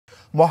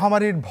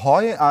মহামারীর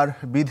ভয় আর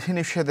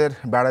বিধিনিষেধের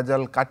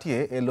বেড়াজাল কাটিয়ে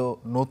এলো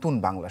নতুন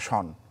বাংলা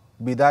সন।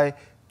 বিদায়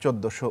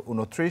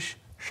 ১৪২৯,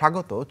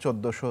 স্বাগত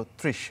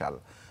 ১৪৩০ সাল।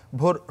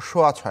 ভোর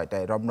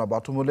 ৬:৩০টায় রমনা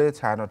বটমূলে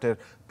ছায়ানটের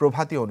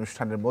প্রভাতী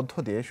অনুষ্ঠানের মধ্য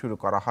দিয়ে শুরু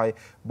করা হয়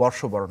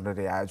বর্ষবরণের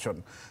এই আয়োজন,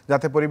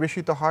 যাতে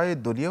পরিবেশিত হয়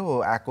দলীয় ও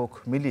একক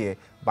মিলিয়ে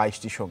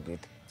 ২২টি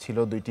সঙ্গীত। ছিল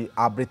 ২টি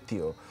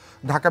আবৃত্তিও।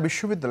 ঢাকা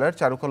বিশ্ববিদ্যালয়ের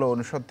চারুকলা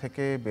অনুষদ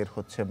থেকে বের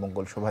হচ্ছে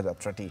মঙ্গল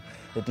শোভাযাত্রাটি।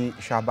 এটি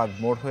শাহবাগ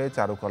মোড় হয়ে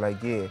চারুকলায়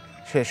গিয়ে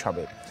শেষ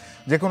হবে।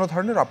 যে কোনো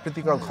ধরনের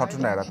অপ্রীতিকর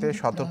ঘটনা এড়াতে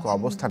সতর্ক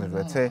অবস্থানে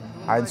রয়েছে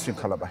আইন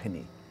শৃঙ্খলা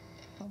বাহিনী।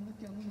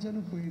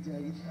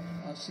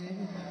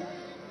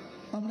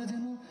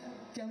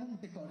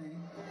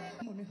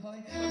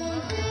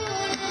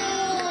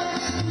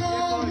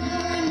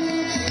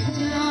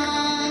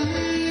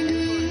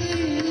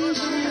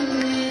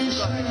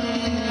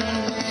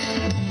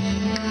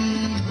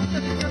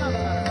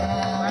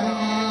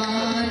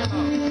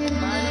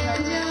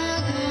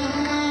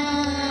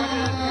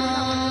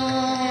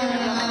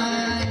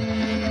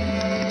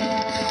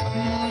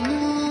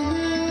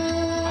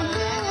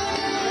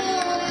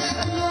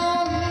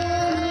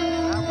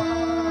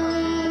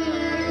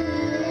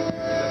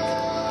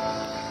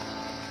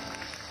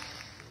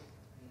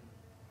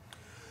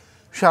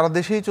 সারা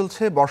দেশেই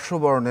চলছে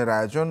বর্ষবরণের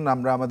আয়োজন।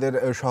 আমরা আমাদের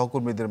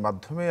সহকর্মীদের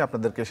মাধ্যমে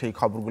আপনাদেরকে সেই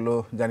খবরগুলো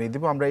জানিয়ে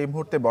দিব। আমরা এই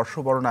মুহূর্তে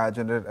বর্ষবরণ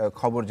আয়োজনের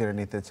খবর জেনে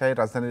নিতে চাই।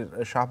 রাজধানীর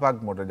শাহবাগ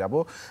মোড়ে যাব,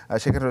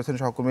 সেখানে রয়েছেন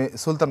সহকর্মী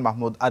সুলতান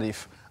মাহমুদ আরিফ।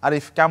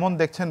 আরিফ, কেমন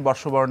দেখছেন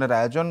বর্ষবরণের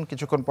আয়োজন?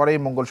 কিছুক্ষণ পরেই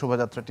মঙ্গল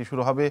শোভাযাত্রাটি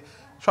শুরু হবে,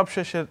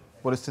 সবশেষের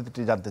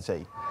পরিস্থিতিটি জানতে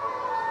চাই।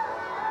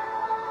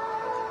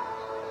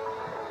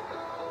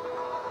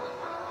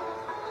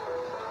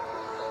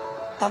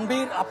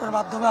 তানভীর, আপনার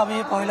মাধ্যমে আমি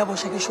পহেলা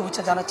বৈশাখের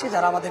শুভেচ্ছা জানাচ্ছি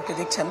যারা আমাদেরকে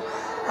দেখছেন।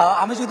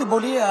 আমি যদি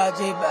বলি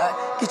যে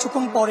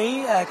কিছুক্ষণ পরেই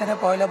এখানে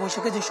পয়লা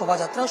বৈশাখে যে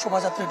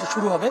শোভাযাত্রাটি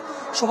শুরু হবে,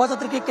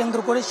 শোভাযাত্রাকে কেন্দ্র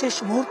করে শেষ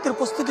মুহূর্তের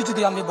প্রস্তুতি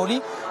যদি আমি বলি,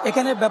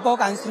 এখানে ব্যাপক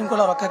আইন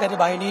শৃঙ্খলা রক্ষাকারী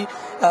বাহিনী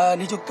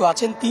নিযুক্ত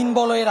আছেন। ৩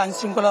 বলয়ের আইন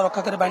শৃঙ্খলা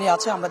রক্ষাকারী বাহিনী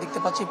আছে। আমরা দেখতে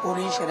পাচ্ছি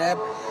পুলিশ, র্যাব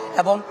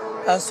এবং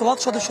সোয়াত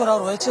সদস্যরাও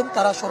রয়েছেন।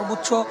 তারা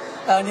সর্বোচ্চ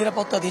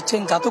নিরাপত্তা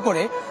দিচ্ছেন যাতে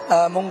করে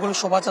মঙ্গল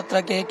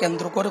শোভাযাত্রাকে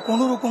কেন্দ্র করে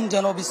কোনো রকম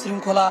যেন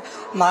বিশৃঙ্খলা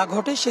না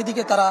ঘটে,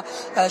 সেদিকে তারা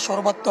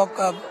সর্বাত্মক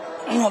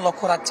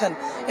লক্ষ্য রাখছেন।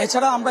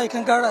 এছাড়া আমরা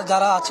এখানকার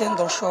যারা আছেন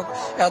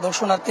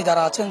দর্শনার্থী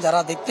যারা আছেন, যারা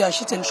দেখতে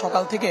এসেছেন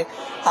সকাল থেকে,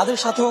 তাদের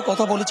সাথেও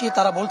কথা বলেছি।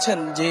 তারা বলছেন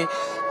যে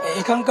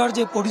এখানকার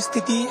যে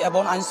পরিস্থিতি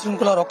এবং আইন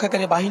শৃঙ্খলা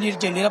রক্ষাকারী বাহিনীর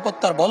যে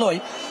নিরাপত্তার বলয়,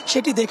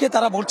 সেটি দেখে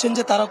তারা বলছেন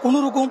যে তারা কোনো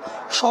রকম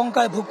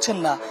শঙ্কায় ভুগছেন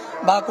না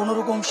বা কোনো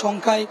রকম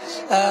সংখ্যায়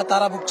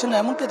তারা ভুগছেন না,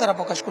 এমনটি তারা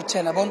প্রকাশ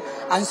করছেন। এবং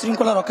আইন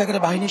শৃঙ্খলা রক্ষাকারী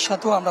বাহিনীর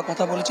সাথেও আমরা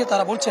কথা বলেছি।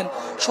 তারা বলছেন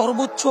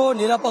সর্বোচ্চ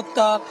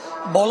নিরাপত্তার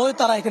বলয়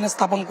তারা এখানে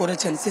স্থাপন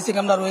করেছেন। সিসি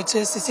ক্যামেরা রয়েছে,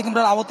 সিসি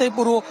ক্যামেরার আওতায়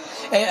পুরো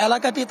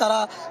এলাকাটি তারা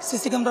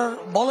সিসি ক্যামেরার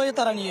বলয়ে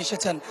তারা নিয়ে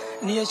এসেছেন।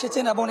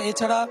 এবং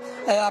এছাড়া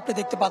আপনি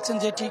দেখতে পাচ্ছেন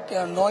যে ঠিক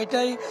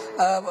 9টায়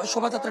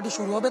শোভাযাত্রাটি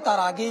শুরু হবে, তার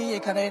আগেই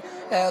এখানে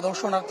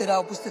দর্শনার্থীরা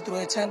উপস্থিত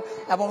রয়েছেন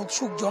এবং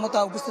উৎসুক জনতা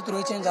উপস্থিত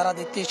রয়েছেন যারা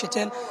দেখতে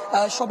এসেছেন।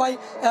 সবাই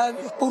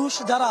পুরুষ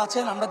যারা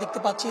আছেন আমরা দেখতে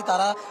পাচ্ছি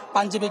তারা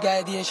পাঞ্জাবি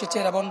গায়ে দিয়ে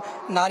এসেছেন এবং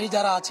নারী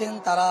যারা আছেন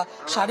তারা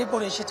শাড়ি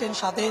পরে এসেছেন,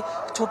 সাথে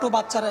ছোট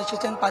বাচ্চারা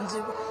এসেছেন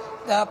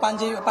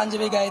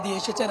পাঞ্জাবি গায়ে দিয়ে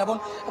এসেছেন। এবং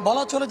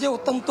বলা চলে যে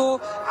অত্যন্ত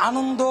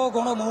আনন্দ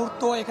গণ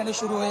মুহূর্ত এখানে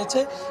শুরু হয়েছে,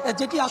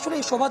 যেটি আসলে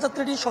এই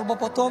শোভাযাত্রাটি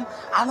সর্বপ্রথম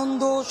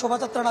আনন্দ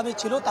শোভাযাত্রা নামে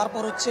ছিল।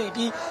 তারপর হচ্ছে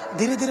এটি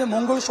ধীরে ধীরে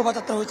মঙ্গল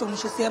শোভাযাত্রা হয়েছে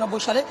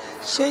 1996 সালে।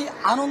 সেই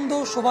আনন্দ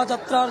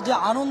শোভাযাত্রার যে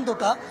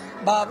আনন্দটা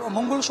বা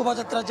মঙ্গল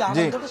শোভাযাত্রার যে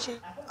আনন্দটা সেই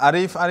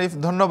আরিফ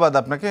ধন্যবাদ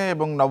আপনাকে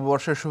এবং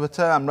নববর্ষের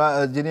শুভেচ্ছা। আমরা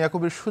জিনিয়া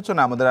কবির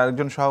সূচনা, আমাদের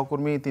আরেকজন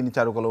সহকর্মী, তিনি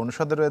চারুকলা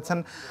অনুষদে রয়েছেন।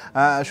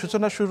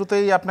 সূচনা,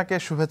 শুরুতেই আপনাকে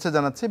শুভেচ্ছা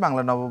জানাচ্ছি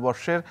বাংলা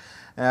নববর্ষের।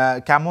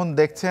 কেমন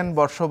দেখছেন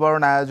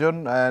বর্ষবরণ আয়োজন?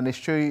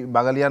 নিশ্চয়ই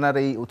বাঙালিয়ানার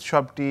এই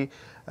উৎসবটি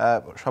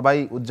সবাই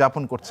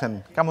উদযাপন করছেন,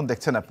 কেমন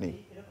দেখছেন আপনি?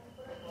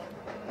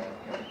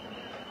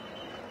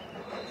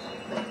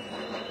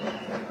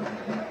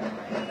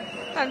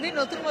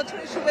 নতুন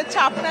বছরের শুভেচ্ছা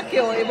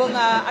আপনাকেও। এবং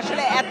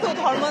আসলে এত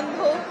ধর্মান্ধ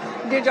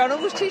যে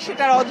জনগোষ্ঠী,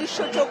 সেটার অদৃশ্য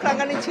চোখ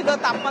রাঙানি ছিল,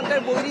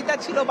 তাপমাত্রার বৈরিতা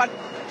ছিল, বাট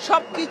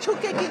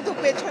সবকিছুকে কিন্তু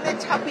পেছনে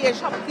ছাপিয়ে,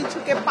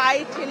 সবকিছুকে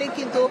পায়ে ঠেলে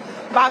কিন্তু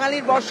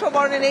বাঙালির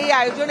বর্ষবরণের এই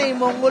আয়োজন, এই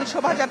মঙ্গল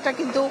শোভাযাত্রা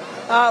কিন্তু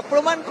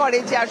প্রমাণ করে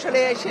যে আসলে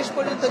শেষ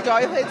পর্যন্ত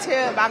জয় হয়েছে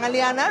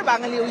বাঙালিয়ানার,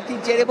 বাঙালি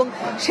ঐতিহ্যের। এবং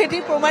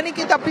সেটির প্রমাণই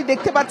কিন্তু আপনি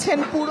দেখতে পাচ্ছেন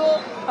পুরো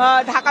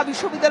ঢাকা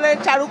বিশ্ববিদ্যালয়ের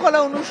চারুকলা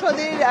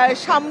অনুষদের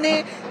সামনে।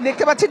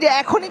 দেখতে পাচ্ছেন যে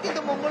এখনই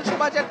কিন্তু মঙ্গল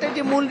শোভাযাত্রার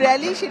যে মূল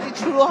র্যালি সেটি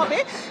শুরু হবে।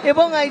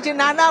 এবং এই যে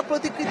নানা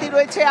প্রতিকৃতি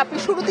রয়েছে, আপনি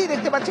শুরুতেই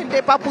দেখতে পাচ্ছেন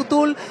টেপা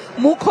পুতুল,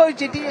 মুখোশ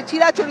যেটি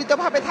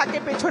চিরাচরিতভাবে থাকে,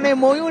 পেছনে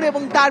ময়ূর,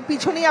 এবং তার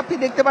পিছনেই আপনি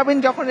দেখতে পাবেন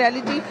যখন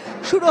র্যালিটি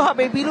শুরু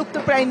হবে বিলুপ্ত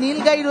প্রায়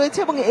নীলগাই রয়েছে।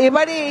 এবং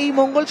এবারে এই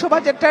মঙ্গল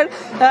শোভাযাত্রার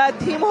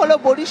থিম হলো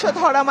বরিশ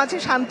ধরা মাঝে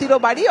শান্তিরও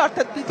বাড়ি,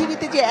 অর্থাৎ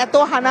পৃথিবীতে যে এত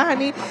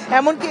হানাহানি,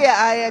 এমনকি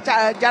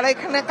যারা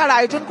এখানকার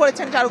আয়োজন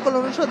করেছেন চারুকলা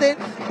অনুষদের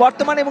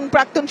বর্তমান এবং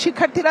প্রাক্তন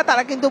শিক্ষার্থীরা,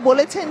 তারা কিন্তু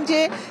বলেছেন যে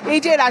এই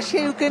যে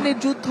রাশিয়া ইউক্রেনের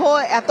যুদ্ধ,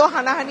 এত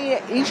হানাহানি,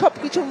 এই সব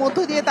কিছুর মধ্য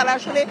দিয়ে তারা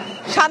আসলে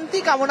শান্তি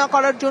কামনা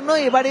করার জন্য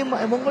এবারে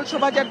মঙ্গল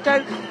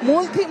শোভাযাত্রার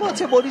মূল থিম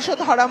হচ্ছে বরিশ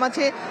ধরা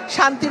মাঝে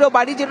শান্তিরও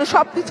বাড়ি, যেন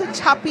সব সবকিছু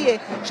ছাপিয়ে,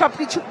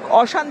 সবকিছু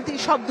অশান্তি,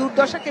 সব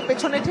দুর্দশাকে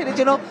পেছনে ঠেলে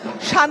যেন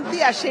শান্তি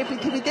আসে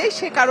পৃথিবীতে,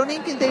 সে কারণেই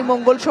কিন্তু এই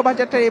মঙ্গল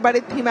শোভাযাত্রার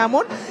এবারের থিম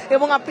এমন।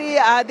 এবং আপনি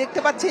দেখতে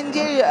পাচ্ছেন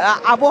যে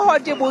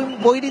আবহাওয়ার যে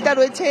বৈরিতা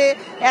রয়েছে,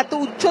 এত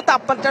উচ্চ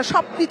তাপমাত্রা,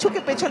 সবকিছুকে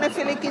পেছনে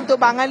ফেলে কিন্তু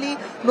বাঙালি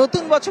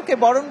নতুন বছরকে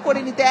বরণ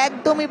করে নিতে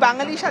একদমই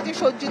বাঙালি সাজে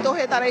সজ্জিত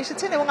হয়ে তারা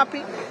এসেছেন। এবং আপনি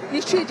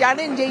নিশ্চয়ই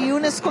জানেন যে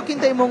ইউনেস্কো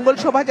কিন্তু এই মঙ্গল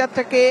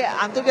শোভাযাত্রাকে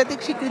আন্তর্জাতিক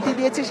স্বীকৃতি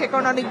দিয়েছে, সে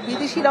কারণে অনেক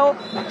বিদেশিরাও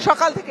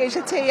সকাল থেকে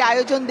এসেছে এই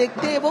আয়োজন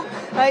দেখতে। এবং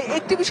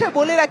একটি বিষয়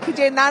বলে রাখি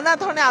যে নানা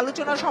ধরনের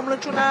আলোচনা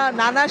সমালোচনা,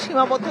 নানা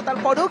সীমাবদ্ধতার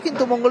পরেও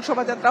কিন্তু মঙ্গল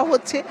শোভাযাত্রা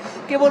হচ্ছে।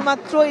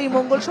 কেবলমাত্র এই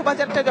মঙ্গল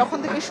শোভাযাত্রা যখন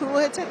থেকে শুরু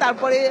হয়েছে,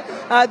 তারপরে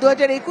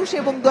 2021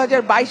 এবং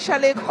 2022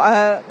 সালে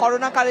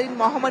করোনাকালীন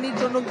মহামারীর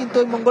জন্য কিন্তু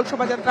ওই মঙ্গল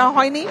শোভাযাত্রা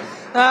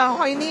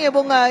হয়নি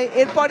এবং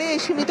এরপরে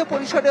সীমিত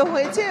পরিসরে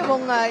হয়েছে এবং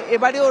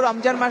এবারেও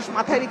রমজান মাস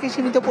মাথায় রেখে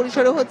সীমিত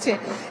পরিসরে হচ্ছে।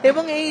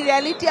 এবং এই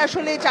র্যালিটি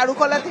আসলে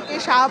চারুকলা থেকে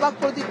শাহবাগ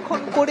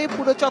প্রদক্ষিণ করে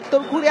পুরো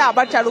চত্বর ঘুরে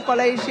আবার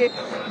চারুকলায় এসে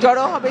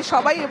জড়ো হবে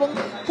সবাই। এবং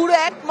পুরো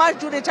এক মাস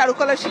জুড়ে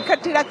চারুকলার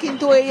শিক্ষার্থীরা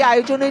কিন্তু এই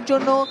আয়োজনের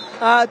জন্য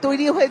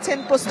তৈরি হয়েছেন,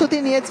 প্রস্তুতি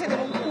নিয়েছেন।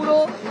 এবং পুরো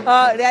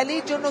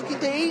র্যালির জন্য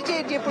কিন্তু এই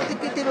যে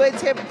প্রতিকৃতি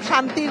রয়েছে,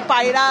 শান্তির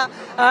পায়রা,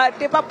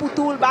 টেপা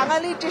পুতুল,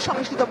 বাঙালির যে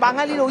সংস্কৃতি,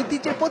 বাঙালির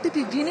ঐতিহ্যের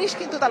প্রতিটি জিনিস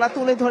কিন্তু তারা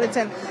তুলে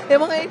ধরেছেন।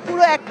 এবং এই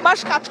পুরো এক মাস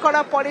কাজ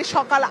করার পরে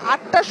সকাল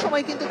 8টার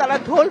সময় কিন্তু তারা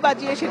ঢোল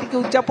বাজিয়ে সেটিকে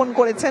উদযাপন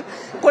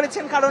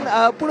করেছেন কারণ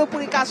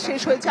পুরোপুরি কাজ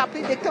শেষ হয়েছে। আপনি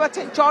দেখতে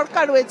পাচ্ছেন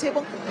চরকা রয়েছে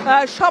এবং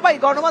সবাই,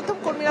 গণমাধ্যম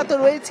কর্মীরা তো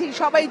রয়েছেই,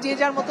 সবাই যে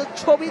যার মতো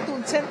ছবি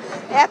তুলছেন।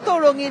 এত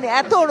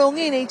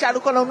রঙিন এই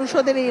চারুকলা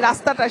অনুষদের এই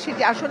রাস্তাটা,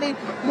 সেটি আসলেই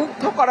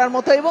মুগ্ধ করার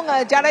মতো। এবং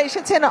যারা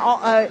এসেছেন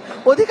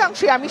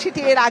অধিকাংশই, আমি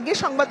সেটি এর আগে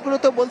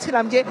সংবাদগুলোতে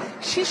বলছিলাম যে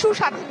শিশু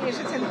সাথে নিয়ে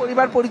এসেছেন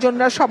পরিবার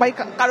পরিজনরা সবাই,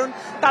 কারণ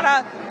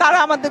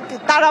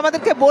তারা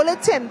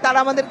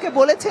আমাদেরকে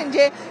বলেছেন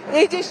যে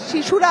এই যে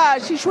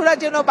শিশুরা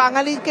যেন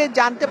বাঙালিকে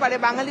জানতে পারে,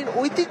 বাঙালির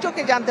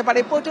ঐতিহ্যকে জানতে পারে,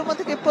 প্রজন্ম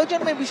থেকে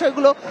প্রজন্মের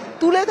বিষয়গুলো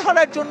তুলে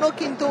ধরার জন্য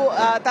কিন্তু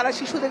তারা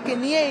শিশুদেরকে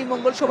নিয়ে এই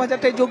মঙ্গল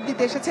শোভাযাত্রায় যোগ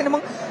দিতে এসেছেন। এবং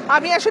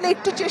আমি আসলে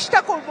একটু চেষ্টা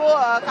করব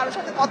কারোর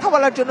সাথে কথা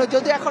বলার জন্য,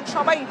 যদিও এখন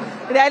সবাই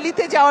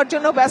র্যালিতে যাওয়ার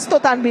জন্য ব্যস্ত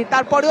তানভীর,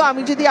 তারপরেও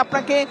আমি যদি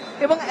আপনাকে,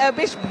 এবং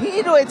বেশ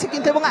ভিড় রয়েছে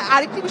কিন্তু। এবং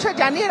আরেকটি বিষয়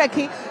জানিয়ে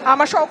রাখি,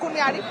 আমার সহকর্মী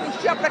আরিফ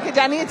নিশ্চয়ই আপনাকে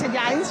জানিয়েছে যে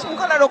আইন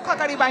শৃঙ্খলা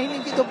রক্ষাকারী বাহিনী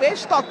কিন্তু বেশ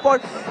তৎপর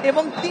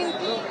এবং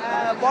তিনটি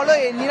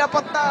বলয়ে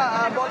নিরাপত্তা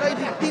বলয়,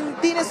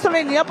 তিন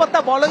স্তরের নিরাপত্তা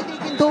বলয়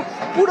দিয়ে কিন্তু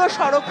পুরো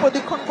সড়ক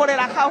প্রদক্ষিণ করে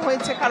রাখা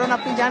হয়েছে। কারণ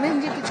আপনি জানেন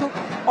যে কিছু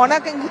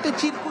অনাকাঙ্ক্ষিত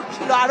চিরকুট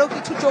ছিল, আরও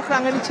কিছু চোখ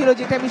রাঙানি ছিল,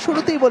 যেটা আমি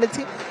শুরুতেই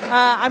বলেছি।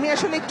 আমি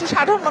আসলে একটু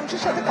সাধারণ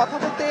মানুষের সাথে কথা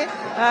বলতে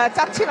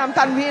চাচ্ছিলাম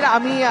তানভীর,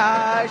 আমি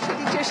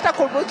সেটি চেষ্টা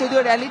করব,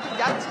 যদিও র্যালিটি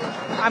যাচ্ছে।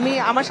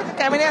 আমার সাথে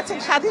ক্যামেরায় আছেন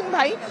স্বাধীন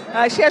ভাই,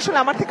 সে আসলে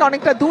আমার থেকে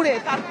অনেকটা দূরে,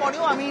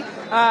 তারপরেও আমি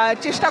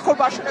চেষ্টা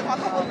করবো আসলে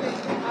কথা বলতে।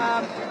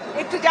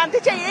 একটু জানতে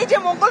চাই, এই যে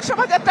মঙ্গল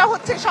শোভাযাত্রা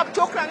হচ্ছে, সব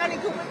চোখ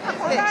রাঙানিকে উপেক্ষা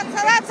করে,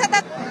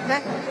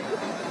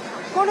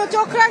 কোন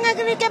চোখ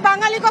রাঙানিকে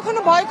বাঙালি কখনো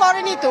ভয়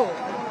করেনি। তো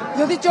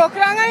যদি চোখ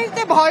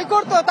রাঙানিতে ভয়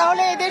করতো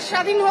তাহলে এই দেশ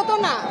স্বাধীন হতো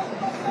না।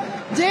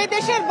 যে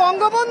দেশের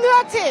বঙ্গবন্ধু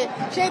আছে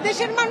সেই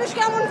দেশের মানুষ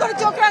কেমন করে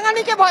চোখ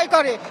রাঙানিকে ভয়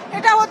করে?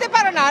 এটা হতে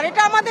পারে না। আর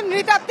এটা আমাদের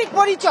নৃতাত্ত্বিক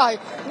পরিচয়,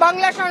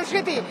 বাংলা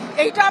সংস্কৃতি,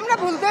 এইটা আমরা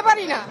ভুলতে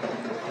পারি না।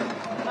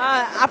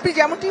 আপনি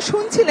যেমনটি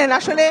শুনছিলেন,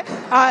 আসলে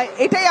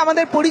এটাই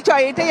আমাদের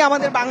পরিচয়, এটাই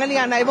আমাদের বাঙালি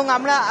আনা। এবং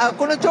আমরা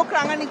কোনো চোখ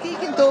রাঙানিকেই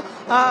কিন্তু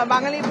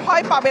বাঙালি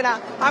ভয় পাবে না।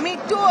 আমি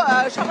একটু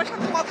সবার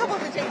সাথে কথা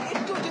বলতে চাই,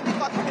 একটু যদি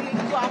কথা বলি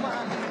একটু।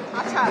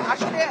 আচ্ছা,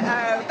 আসলে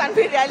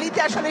তানভীর, র্যালিতে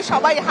আসলে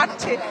সবাই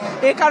হাঁটছে,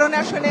 এ কারণে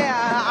আসলে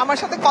আমার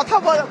সাথে কথা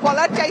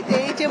বলার চাইতে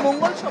এই যে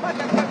মঙ্গল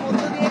শোভাযাত্রার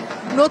মধ্য দিয়ে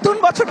নতুন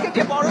বছরকে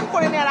যে বরণ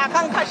করে নেওয়ার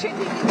আকাঙ্ক্ষা,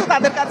 সেটি কিন্তু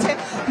তাদের কাছে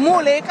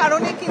মূল। এই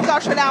কারণে কিন্তু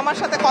আসলে আমার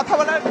সাথে কথা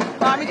বলার,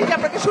 আমি যেটা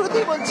আপনাকে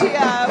শুরুতেই বলছি,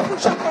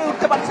 ফুরসত করে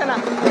উঠতে পারছে না।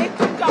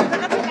 একটু আপনার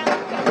কাছে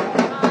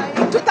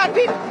একটু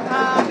তানভীর,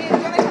 আমি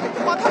একজনের সাথে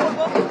একটু কথা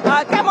বলবো।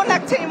 কেমন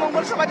লাগছে এই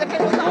মঙ্গল শোভাযাত্রা?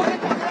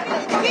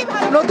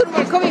 নতুন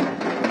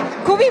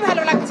খুবই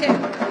ভালো লাগছে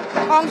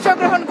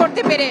অংশগ্রহণ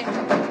করতে পেরে।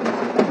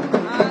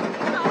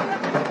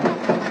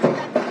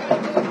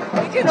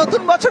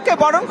 নতুন বছরকে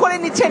বরণ করে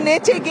নিচ্ছে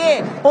নেচে গিয়ে,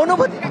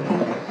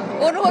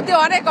 অনুভূতি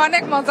অনেক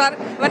অনেক মজার।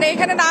 মানে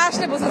এখানে না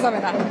আসলে বোঝা যাবে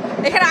না,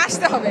 এখানে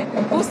আসতে হবে,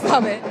 বুঝতে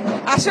হবে।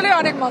 আসলে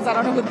অনেক মজার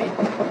অনুভূতি,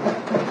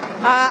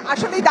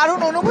 আসলে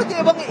দারুণ অনুভূতি।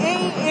 এবং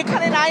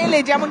এখানে না এলে,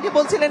 যেমনটি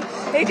বলছিলেন,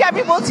 এই যে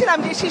আমি বলছিলাম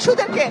যে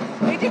শিশুদেরকে,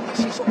 এই যে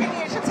শিশুকে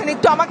নিয়ে এসেছেন,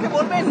 একটু আমাকে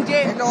বলবেন যে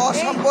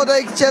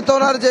অসাম্প্রদায়িক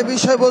চেতনার যে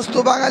বিষয়বস্তু,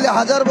 বাঙালি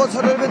হাজার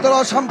বছরের ভিতরে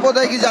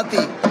অসাম্প্রদায়িক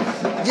জাতি,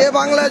 যে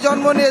বাংলায়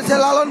জন্ম নিয়েছে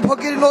লালন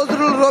ফকির,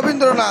 নজরুল,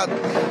 রবীন্দ্রনাথ,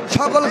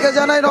 সকলকে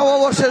জানাই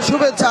নববর্ষের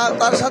শুভেচ্ছা।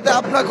 তার সাথে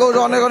আপনাকেও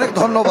অনেক অনেক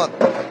ধন্যবাদ।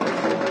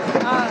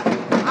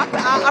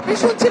 আপনি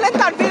শুনছিলেন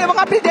তানভীর, এবং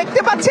আপনি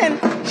দেখতে পাচ্ছেন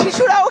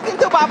শিশুরাও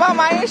কিন্তু বাবা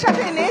মায়ের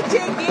সাথে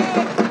নেচে গিয়ে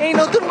এই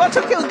নতুন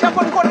বছরকে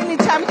উদযাপন করে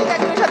নিচ্ছে। আমি যদি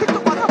একজনের সাথে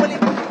একটু কথা বলি,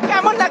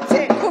 কেমন লাগছে?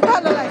 খুব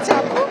ভালো লাগছে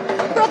আপু,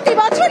 প্রতি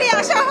বছরই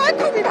আসা হয়,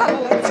 খুবই ভালো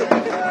লাগছে।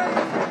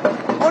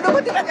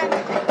 অনুভূতিটা জানি,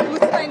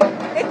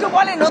 একটু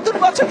বলে, নতুন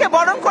বছরকে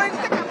বরণ করে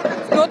নিতে কেমন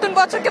লাগছে? নতুন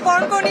বছরকে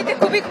বরণ করে নিতে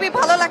খুবই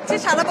ভালো লাগছে।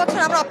 সারা বছর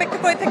আমরা অপেক্ষা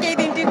করে থাকি এই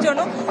দিনটির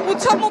জন্য।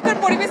 উৎসব মুখের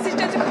পরিবেশ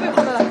সৃষ্টি হচ্ছে, খুবই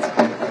ভালো লাগছে।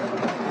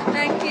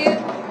 থ্যাংক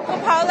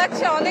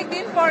লাগছে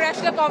অনেকদিন পর,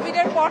 আসলে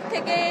কোভিডের পর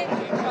থেকে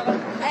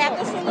এত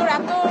সুন্দর,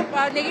 এত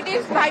নেগেটিভ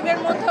ভাইবের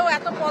মধ্যেও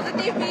এত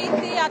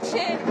পজিটিভিটি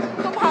আছে,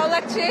 খুব ভালো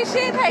লাগছে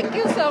এসে। Thank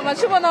you so much.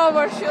 শুভ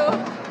নববর্ষ।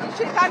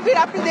 তানভীর,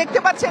 আপনি দেখতে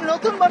পাচ্ছেন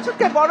নতুন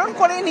বছরকে বরণ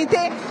করে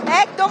নিতে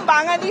একদম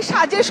বাঙালি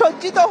সাজে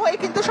সজ্জিত হয়ে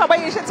কিন্তু সবাই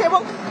এসেছে,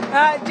 এবং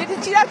যেটি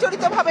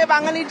চিরাচরিতভাবে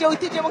বাঙালির যে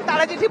ঐতিহ্য, এবং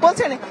তারা যেটি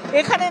বলছেন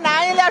এখানে না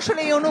এলে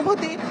আসলে এই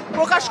অনুভূতি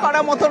প্রকাশ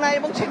করার মতো না,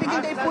 এবং সেটি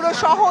কিন্তু এই পুরো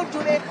শহর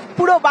জুড়ে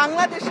পুরো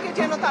বাংলাদেশকে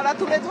যেন তারা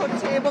তুলে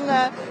ধরছে, এবং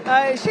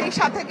সেই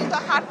সাথে কিন্তু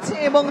হাঁটছে,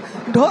 এবং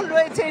ঢোল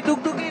রয়েছে,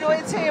 ডুগডুগি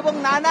রয়েছে, এবং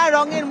নানা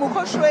রঙের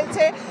মুখোশ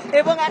রয়েছে,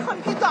 এবং এখন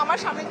কিন্তু আমার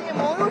সামনে দিয়ে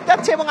ময়ূর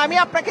যাচ্ছে, এবং আমি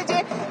আপনাকে যে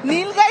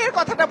নীলগাইয়ের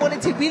কথাটা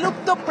বলেছি,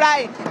 বিলুপ্ত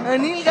প্রায়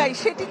নীলগাই,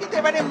 সেটি কিন্তু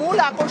এবারে মূল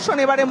আকর্ষণ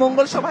এবারে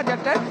মঙ্গল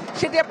শোভাযাত্রার।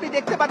 সেটি আপনি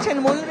দেখতে পাচ্ছেন,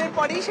 ময়ূরের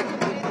পরেই সেটি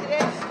ধীরে ধীরে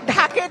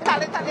ঢাকের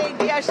তালে তালে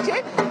এগিয়ে আসছে,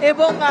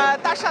 এবং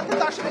তার সাথে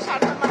তো আসলে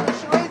সাধারণ মানুষ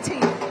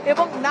রয়েছেই,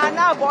 এবং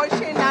নানা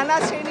বয়সে, নানা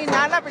শ্রেণী,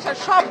 নানা পেশা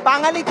সব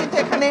বাঙালি কিন্তু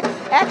এখানে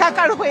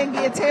একাকার হয়ে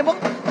গিয়েছে। এবং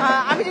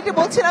আমি যেটি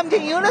বলছিলাম যে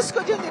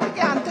ইউনেস্কো যে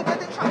এটিকে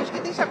আন্তর্জাতিক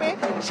সংস্কৃতি হিসাবে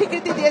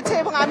স্বীকৃতি দিয়েছে,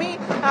 এবং আমি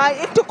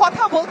একটু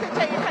কথা বলতে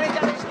চাই এখানে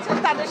যারা এসেছেন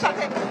তাদের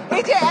সাথে।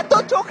 এই যে এত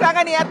চোখ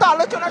রাঙানি, এত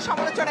আলোচনা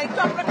সমালোচনা, একটু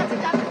আপনার কাছে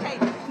জানতে চাই,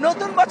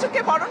 নতুন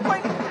বছরকে বরণ করে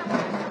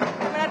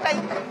ক্যামেরাটাই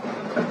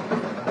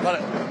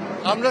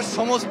আমরা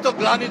সমস্ত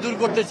গ্লানি দূর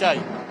করতে চাই,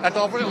 একটা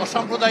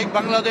অসাম্প্রদায়িক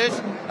বাংলাদেশ,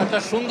 একটা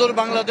সুন্দর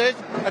বাংলাদেশ,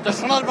 একটা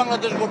সোনার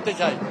বাংলাদেশ করতে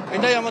চাই।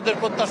 এটাই আমাদের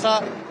প্রত্যাশা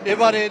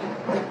এবারের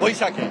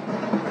বৈশাখে।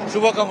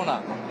 শুভকামনা।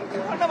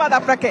 ধন্যবাদ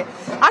আপনাকে।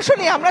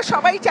 আসলে আমরা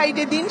সবাই চাই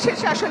যে দিন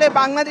শেষে আসলে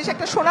বাংলাদেশ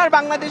একটা সোনার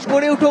বাংলাদেশ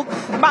গড়ে উঠুক,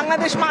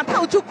 বাংলাদেশ মাথা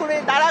উঁচু করে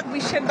দাঁড়াক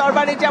বিশ্বের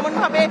দরবারে। যেমন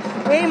ভাবে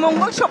এই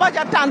মঙ্গল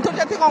শোভাযাত্রা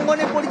আন্তর্জাতিক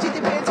অঙ্গনে পরিচিতি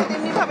পেয়েছে,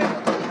 তেমনি ভাবে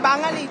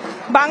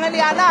বাঙালি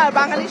আনা আর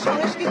বাঙালি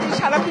সংস্কৃতি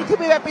সারা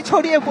পৃথিবীব্যাপী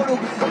ছড়িয়ে পড়ুক।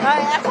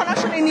 এখন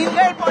আসলে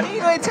নীলগাইয়ের পরেই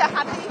রয়েছে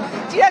হাতি।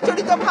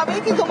 চিরাচরিত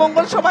ভাবেই কিন্তু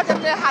মঙ্গল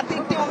শোভাযাত্রায় হাতি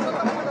একটি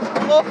অন্যতম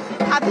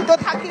হাতি তো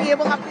থাকেই,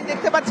 এবং আপনি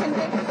দেখতে পাচ্ছেন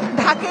যে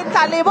ঢাকের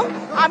তালে। এবং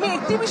আমি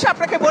একটি বিষয়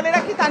আপনাকে বলে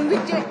রাখি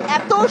তানভীর, যে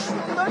এত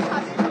সুন্দর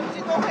সাজে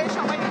সজ্জিত হয়ে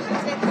সবাই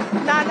এসেছে,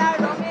 নানা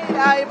রঙের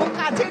এবং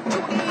কাচের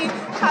চুড়ি,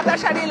 সাদা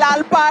শাড়ি,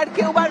 লাল পাড়,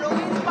 কেউ বা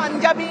রঙিন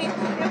পাঞ্জাবি,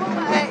 এবং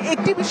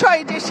একটি বিষয়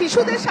যে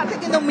শিশুদের সাথে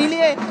কিন্তু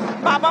মিলিয়ে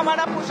বাবা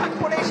মারা পোশাক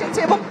পরে এসেছে,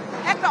 এবং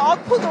একটা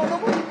অদ্ভুত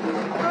অনুভূতি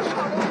পুরো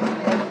সড়ক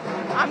জুড়ে।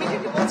 আমি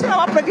যেটি বলছিলাম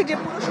আপনাকে যে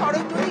পুরো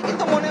সড়ক জুড়েই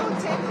কিন্তু মনে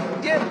হচ্ছে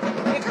যে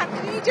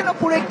এখানেই যেন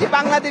পুরো একটি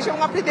বাংলাদেশ।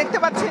 এবং আপনি দেখতে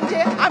পাচ্ছেন যে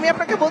আমি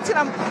আপনাকে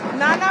বলছিলাম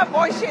নানা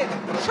বয়সের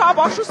সব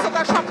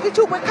অসুস্থতা সবকিছু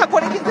উপেক্ষা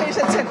করে কিন্তু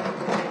এসেছেন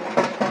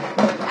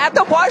এত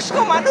বয়স্ক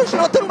মানুষ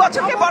নতুন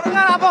বছরকে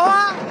বরণের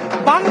আবহাওয়া।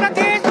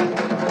 বাংলাদেশ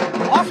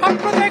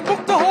অসাম্প্রদায়িক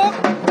মুক্ত হোক,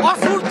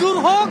 অসুর দূর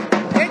হোক,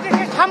 এই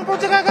দেশে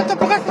সাম্প্রদায়িকতা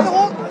প্রকাশিত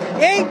হোক,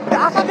 এই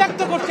আশা ব্যক্ত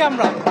করছি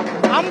আমরা।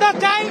 আমরা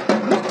চাই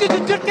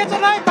মুক্তিযুদ্ধের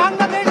চেতনায়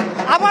বাংলাদেশ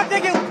আবার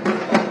জেগে উঠুক।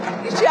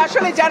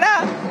 আসলে যারা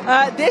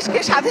দেশকে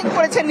স্বাধীন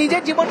করেছেন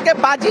নিজের জীবনকে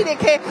বাজি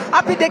রেখে,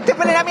 আপনি দেখতে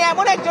পেলেন আমি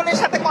এমন একজনের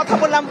সাথে কথা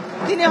বললাম,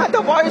 তিনি হয়তো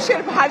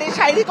বয়সের ভারে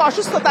শারীরিক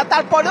অসুস্থতা,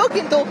 তারপরেও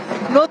কিন্তু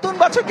নতুন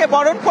বছরকে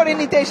বরণ করে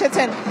নিতে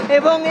এসেছেন।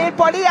 এবং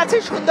এরপরেই আছে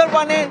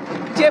সুন্দরবনের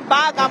যে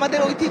বাঘ, আমাদের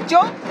ঐতিহ্য,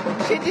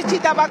 সেটি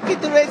চিতাবাঘ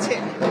কিন্তু রয়েছে।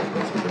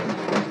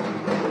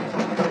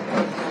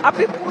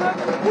 আপনি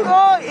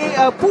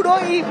পুরো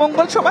এই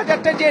মঙ্গল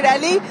শোভাযাত্রার যে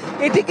র্যালি,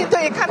 এটি কিন্তু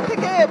এখান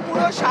থেকে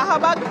পুরো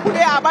শাহবাগ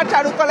ঘুরে আবার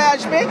চারুকলায়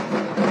আসবে,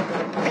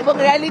 এবং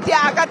র্যালিটি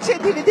আগাচ্ছে,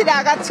 ধীরে ধীরে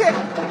আগাচ্ছে,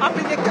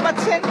 আপনি দেখতে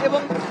পাচ্ছেন।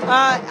 এবং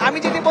আমি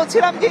যেটি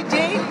বলছিলাম যে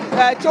যেই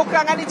চোখ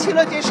রাঙানি ছিল,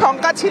 যে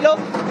শঙ্কা ছিল,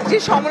 যে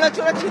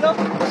সমালোচনা ছিল,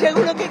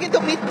 সেগুলোকে কিন্তু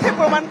মিথ্যে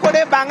প্রমাণ করে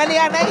বাঙালি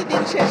আনাই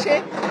দিন শেষে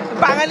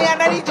বাঙালি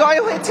আনারই জয়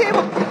হয়েছে।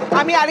 এবং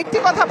আমি আরেকটি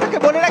কথা আপনাকে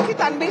বলে রাখি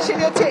তানভীর,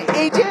 সেটি হচ্ছে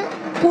এই যে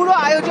পুরো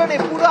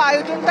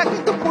আয়োজনটা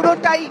কিন্তু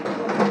পুরোটাই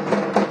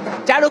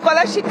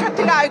চারুকলার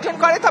শিক্ষার্থীরা আয়োজন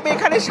করে, তবে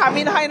এখানে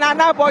সামিল হয়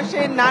নানা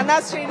বয়সের, নানা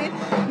শ্রেণীর,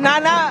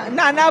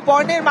 নানা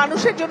বর্ণের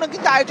মানুষের জন্য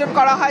কিন্তু আয়োজন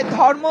করা হয়,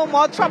 ধর্ম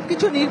মত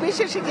সবকিছু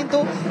নির্বিশেষে কিন্তু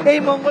এই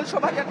মঙ্গল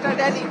শোভাযাত্রা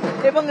র্যালি।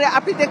 এবং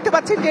আপনি দেখতে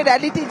পাচ্ছেন যে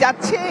র্যালিটি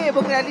যাচ্ছে,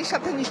 এবং র্যালির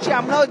সাথে নিশ্চয়ই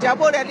আমরাও যাব।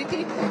 র্যালিটি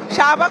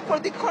শাহবাগ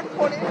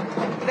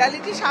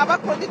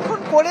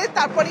প্রদক্ষিণ করে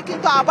তারপরে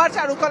কিন্তু আবার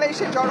চারুকলায়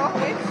এসে জড়ো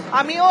হবে।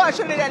 আমিও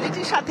আসলে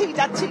র্যালিটির সাথেই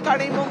যাচ্ছি,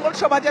 কারণ এই মঙ্গল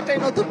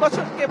শোভাযাত্রায় নতুন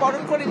বছরকে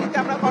বরণ করে নিতে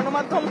আমরা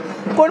গণমাধ্যম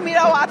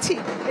কর্মীরাও আছি,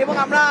 এবং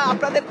আমরা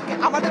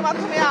আমাদের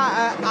মাধ্যমে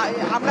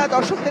আমরা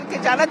দর্শকদেরকে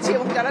জানাচ্ছি,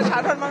 এবং যারা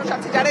সাধারণ মানুষ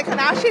আছে যারা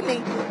এখানে আসেনি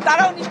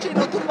তারাও নিশ্চয়ই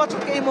নতুন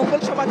বছরকে এই মঙ্গল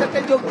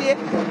শোভাযাত্রায় যোগ দিয়ে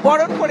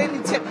বরণ করে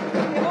নিচ্ছেন।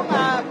 এবং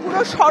পুরো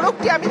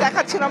সড়কটি আমি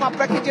দেখাচ্ছিলাম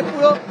আপনাকে, যে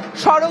পুরো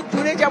সড়ক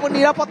জুড়ে যেমন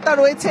নিরাপত্তা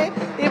রয়েছে,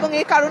 এবং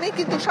এই কারণেই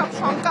কিন্তু সব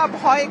শঙ্কা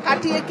ভয়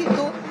কাটিয়ে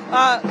কিন্তু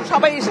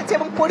সবাই এসেছে,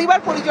 এবং পরিবার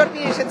পরিজন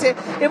নিয়ে এসেছে,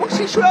 এবং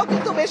শিশুরাও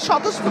কিন্তু বেশ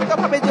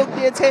স্বতঃস্ফূর্তভাবে যোগ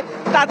দিয়েছে।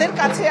 তাদের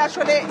কাছে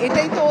আসলে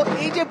এটাই তো,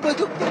 এই যে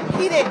প্রযুক্তি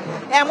ফিরে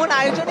এমন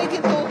আয়োজনে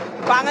কিন্তু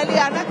বাঙালি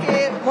আনাকে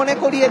মনে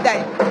করিয়ে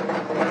দেয়।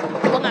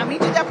 এবং আমি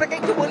যদি আপনাকে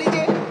একটু বলি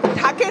যে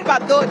ঢাকের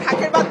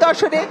বাদ্য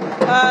আসলে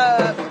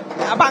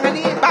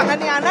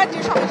বাঙালি আনার যে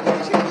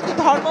সংস্কৃতি সেটা কিন্তু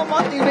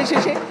ধর্মমত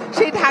নির্বিশেষে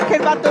সেই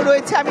ঢাকের বাদ্য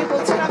রয়েছে। আমি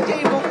বলছিলাম যে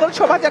এই মঙ্গল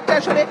শোভাযাত্রা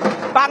আসলে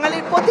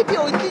বাঙালির প্রতিটি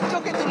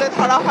ঐতিহ্যকে তুলে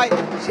ধরা হয়,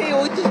 সেই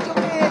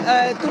ঐতিহ্যকে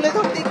তুলে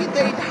ধরতে কিন্তু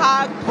এই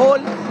ঢাক, ঢোল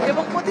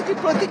এবং প্রতিটি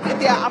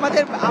প্রতিকৃতি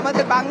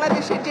আমাদের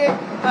বাংলাদেশের যে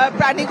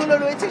প্রাণীগুলো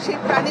রয়েছে সেই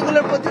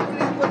প্রাণীগুলোর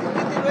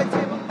প্রতিকৃতি রয়েছে।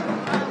 এবং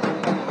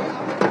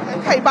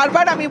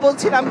বারবার আমি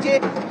বলছিলাম যে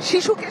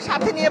শিশুকে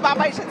সাথে নিয়ে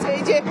বাবা এসেছে,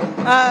 এই যে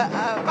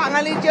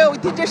বাঙালির যে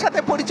ঐতিহ্যের সাথে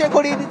পরিচয়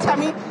করিয়ে দিচ্ছে।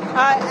 আমি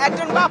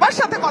একজন বাবার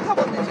সাথে কথা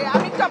বলতে চাই,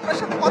 আমি একটু আপনার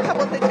সাথে কথা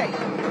বলতে চাই।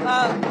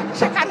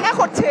 সে কান্না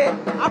করছে,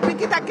 আপনি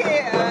কি তাকে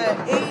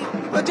এই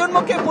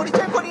প্রজন্মকে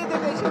পরিচয় করিয়ে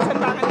দিতে এসেছেন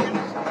বাঙালি?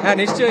 হ্যাঁ,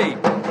 নিশ্চয়ই।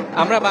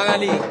 আমরা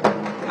বাঙালি,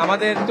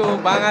 আমাদের তো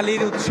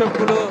বাঙালির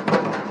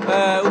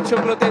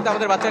উৎসবগুলোতে তো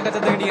আমাদের বাচ্চা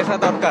কাচ্চাদেরকে নিয়ে আসা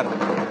দরকার।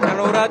 কারণ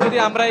ওরা যদি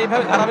আমরা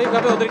এইভাবে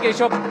ধারাবাহিকভাবে ওদেরকে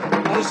এইসব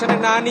অনুষ্ঠানে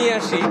না নিয়ে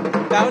আসি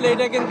তাহলে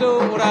এটা কিন্তু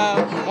ওরা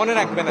মনে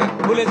রাখবে না,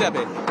 ভুলে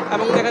যাবে,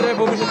 এবং দেখা যাবে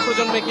ভবিষ্যৎ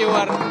প্রজন্মে কেউ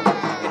আর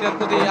এটার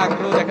প্রতি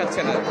আগ্রহ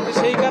দেখাচ্ছে না।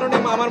 সেই কারণে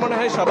আমার মনে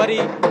হয় সবারই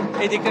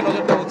এই দিকটা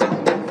নজর দেওয়া উচিত।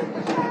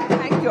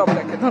 থ্যাংক ইউ,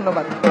 আপনাকে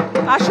ধন্যবাদ।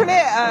 আসলে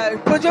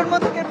প্রজন্ম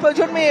থেকে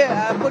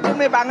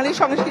প্রজন্মে বাঙালি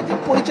সংস্কৃতির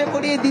পরিচয়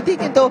করিয়ে দিতে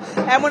কিন্তু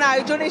এমন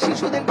আয়োজনে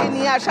শিশুদেরকে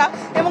নিয়ে আসা,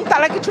 এবং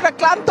তারা কিছুটা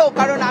ক্লান্ত।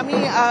 কারণ আমি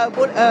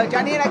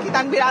জানিয়ে রাখি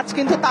তানভীর, আজ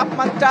কিন্তু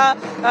তাপমাত্রা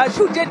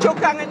সূর্যের চোখ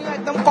রাঙানিও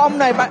একদম কম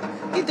নয়,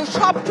 কিন্তু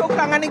সব চোখ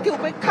রাঙানিকে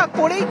উপেক্ষা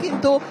করেই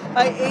কিন্তু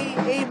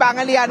এই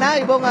বাঙালি আনা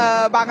এবং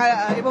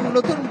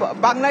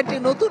বাংলার যে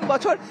নতুন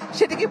বছর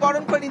সেটিকে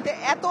বরণ করে নিতে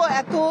এত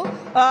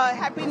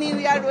হ্যাপি নিউ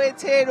ইয়ার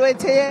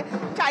রয়েছে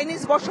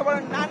চাইনিজ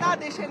বর্ষবরণ, নানা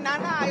দেশের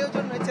নানা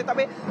আয়োজন রয়েছে।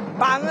 তবে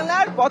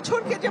বাংলার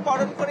বছরকে যে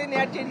বরণ করে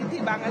নেওয়ার যে রীতি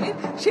বাঙালির,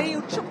 সেই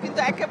উৎসব কিন্তু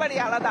একেবারেই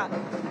আলাদা।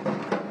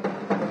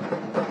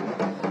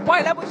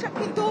 পয়লা বৈশাখ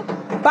কিন্তু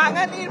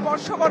বাঙালির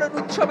বর্ষবরণ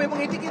উৎসব, এবং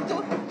এটি কিন্তু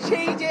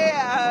সেই যে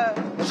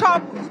সব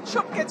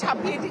উৎসবকে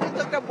ছাপিয়ে এটি কিন্তু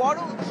একটা বড়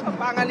উৎসব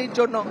বাঙালির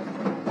জন্য।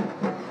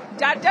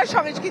 যার যার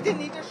সংস্কৃতির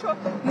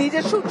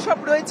নিজস্ব উৎসব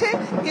রয়েছে,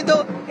 কিন্তু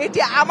এটি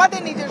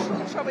আমাদের নিজস্ব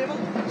উৎসব, এবং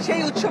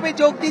সেই উৎসবে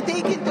যোগ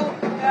দিতেই কিন্তু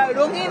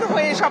রঙিন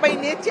হয়ে সবাই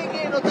নেচে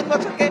গিয়ে নতুন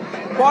বছরকে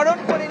বরণ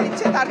করে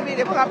নিচ্ছে তানভীর।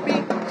 এবং আপনি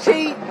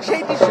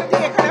সেই দৃশ্যটি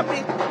এখানে আপনি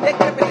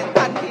দেখতে পেলেন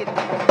তানভীর।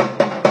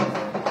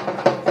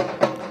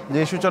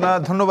 যে সূচনা,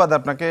 ধন্যবাদ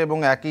আপনাকে, এবং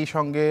একই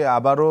সঙ্গে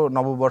আবারও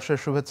নববর্ষের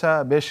শুভেচ্ছা।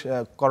 বেশ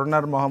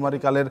করোনার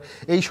মহামারীকালের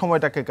এই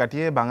সময়টাকে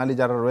কাটিয়ে বাঙালি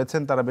যারা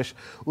রয়েছেন তারা বেশ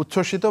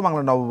উচ্ছ্বসিত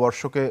বাংলা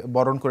নববর্ষকে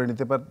বরণ করে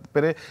নিতে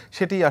পেরে,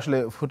 সেটি আসলে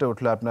ফুটে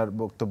উঠলো আপনার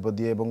বক্তব্য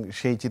দিয়ে, এবং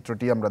সেই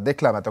চিত্রটি আমরা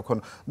দেখলাম এতক্ষণ।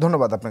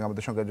 ধন্যবাদ আপনাকে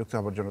আমাদের সঙ্গে যুক্ত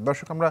হওয়ার জন্য।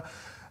 দর্শক, আমরা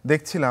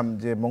দেখছিলাম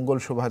যে মঙ্গল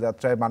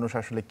শোভাযাত্রায় মানুষ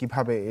আসলে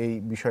কিভাবে এই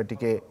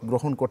বিষয়টিকে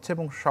গ্রহণ করছে,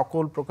 এবং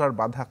সকল প্রকার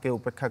বাধাকে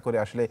উপেক্ষা করে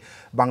আসলে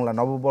বাংলা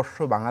নববর্ষ,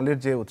 বাঙালির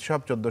যে উৎসব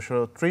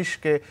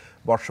 1430কে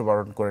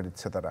বর্ষবরণ করে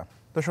দিচ্ছে তারা।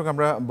 দর্শক,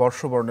 আমরা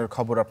বর্ষবরণের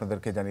খবর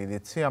আপনাদেরকে জানিয়ে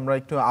দিচ্ছি। আমরা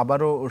একটু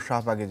আবারও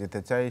শাহবাগে যেতে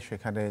চাই,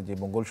 সেখানে যে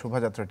মঙ্গল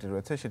শোভাযাত্রাটি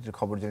রয়েছে সেটির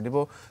খবর জেনে নিব।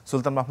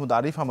 সুলতান মাহমুদ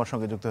আরিফ আমার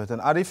সঙ্গে যুক্ত হয়েছেন।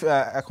 আরিফ,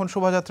 এখন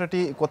শোভাযাত্রাটি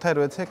কোথায়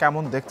রয়েছে,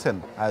 কেমন দেখছেন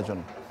আয়োজন?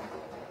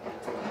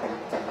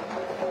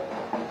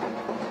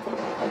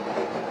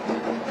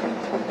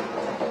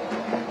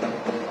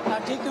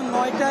 ঠিক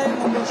 9টায়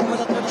মঙ্গল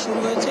শোভাযাত্রাটি শুরু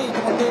হয়েছে।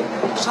 ইতিমধ্যে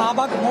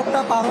শাহবাগ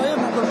মোড়টা পার হয়ে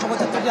মঙ্গল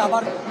শোভাযাত্রাটি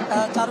আবার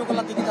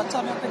চারুকলার দিকে যাচ্ছে।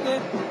 আমি আপনাকে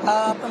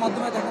আপনার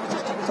মাধ্যমে দেখানোর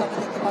চেষ্টা করছি। আপনি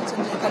দেখতে পাচ্ছেন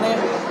যে এখানে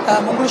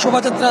মঙ্গল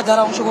শোভাযাত্রা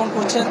যারা অংশগ্রহণ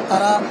করছেন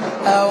তারা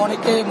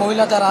অনেকে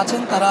মহিলা যারা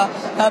আছেন তারা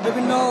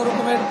বিভিন্ন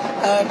রকমের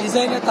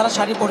ডিজাইনের তারা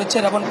শাড়ি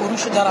পরেছেন, এবং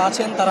পুরুষ যারা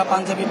আছেন তারা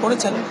পাঞ্জাবি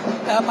পরেছেন।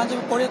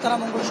 পাঞ্জাবি পরে তারা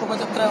মঙ্গল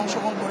শোভাযাত্রায়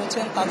অংশগ্রহণ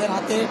করেছেন। তাদের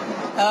হাতে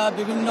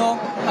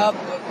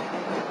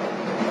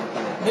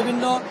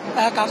বিভিন্ন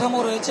কাঠামো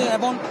রয়েছে,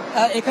 এবং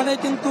এখানে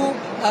কিন্তু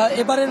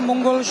এবারের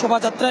মঙ্গল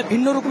শোভাযাত্রায়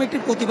ভিন্ন রকম একটি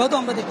প্রতিবাদও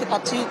আমরা দেখতে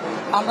পাচ্ছি।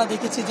 আমরা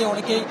দেখেছি যে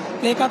অনেকেই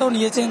প্লেকার্ডও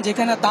নিয়েছেন,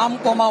 যেখানে দাম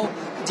কমাও,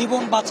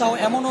 জীবন বাঁচাও,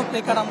 এমনও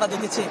প্লেকার্ড আমরা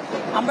দেখেছি।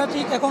 আমরা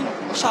ঠিক এখন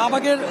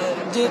শাহবাগের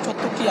যে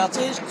চত্বরটি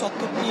আছে,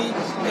 চত্বরটি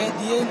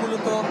দিয়ে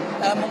মূলত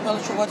মঙ্গল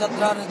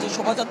শোভাযাত্রার যে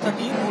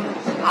শোভাযাত্রাটি মূল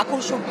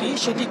আকর্ষণটি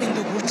সেটি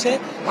কিন্তু ঘুরছে।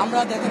 আমরা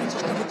দেখানোর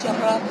চেষ্টা করছি।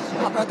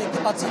 আপনারা দেখতে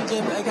পাচ্ছেন যে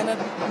এখানের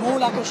মূল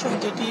আকর্ষণ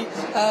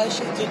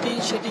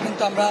সেটি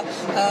কিন্তু আমরা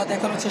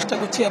দেখানোর চেষ্টা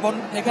করছি, এবং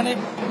এখানে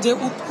যে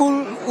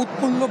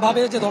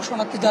উৎফুল্লভাবে যে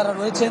দর্শনার্থী যারা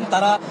রয়েছেন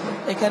তারা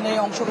এখানে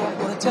অংশগ্রহণ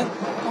করেছেন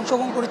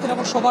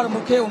এবং সবার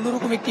মুখে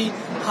অন্যরকম একটি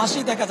হাসি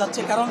দেখা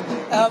যাচ্ছে। কারণ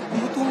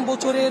নতুন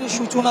বছরের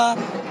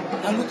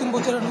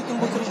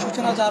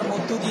সূচনা যার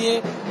মধ্য দিয়ে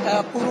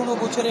পুরনো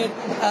বছরের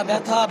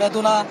ব্যথা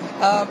বেদনা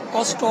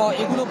কষ্ট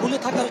এগুলো ভুলে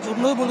থাকার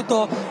জন্যই মূলত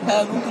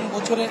নতুন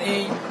বছরের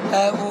এই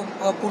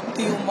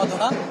পূর্তি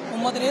উন্মাদনা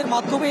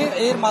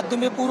এর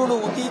মাধ্যমে পুরনো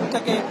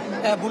অতীতটাকে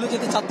ভুলে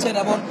যেতে চাচ্ছেন,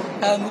 এবং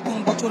নতুন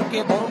বছরকে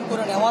বরণ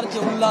করে নেওয়ার যে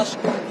উল্লাস,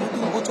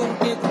 নতুন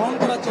বছরকে গ্রহণ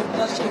করার যে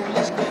উল্লাস, সেই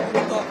উল্লাসকে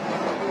মূলত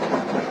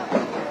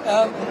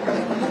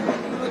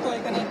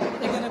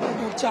এখানে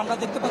ফুটে উঠছে। আমরা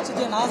দেখতে পাচ্ছি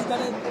যে নাচ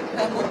গানের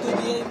মধ্য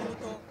দিয়ে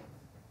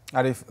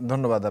আরিফ,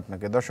 ধন্যবাদ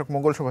আপনাকে। দর্শক,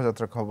 মঙ্গল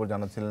শোভাযাত্রার খবর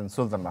জানাচ্ছিলেন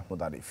সুলতান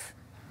মাহমুদ আরিফ।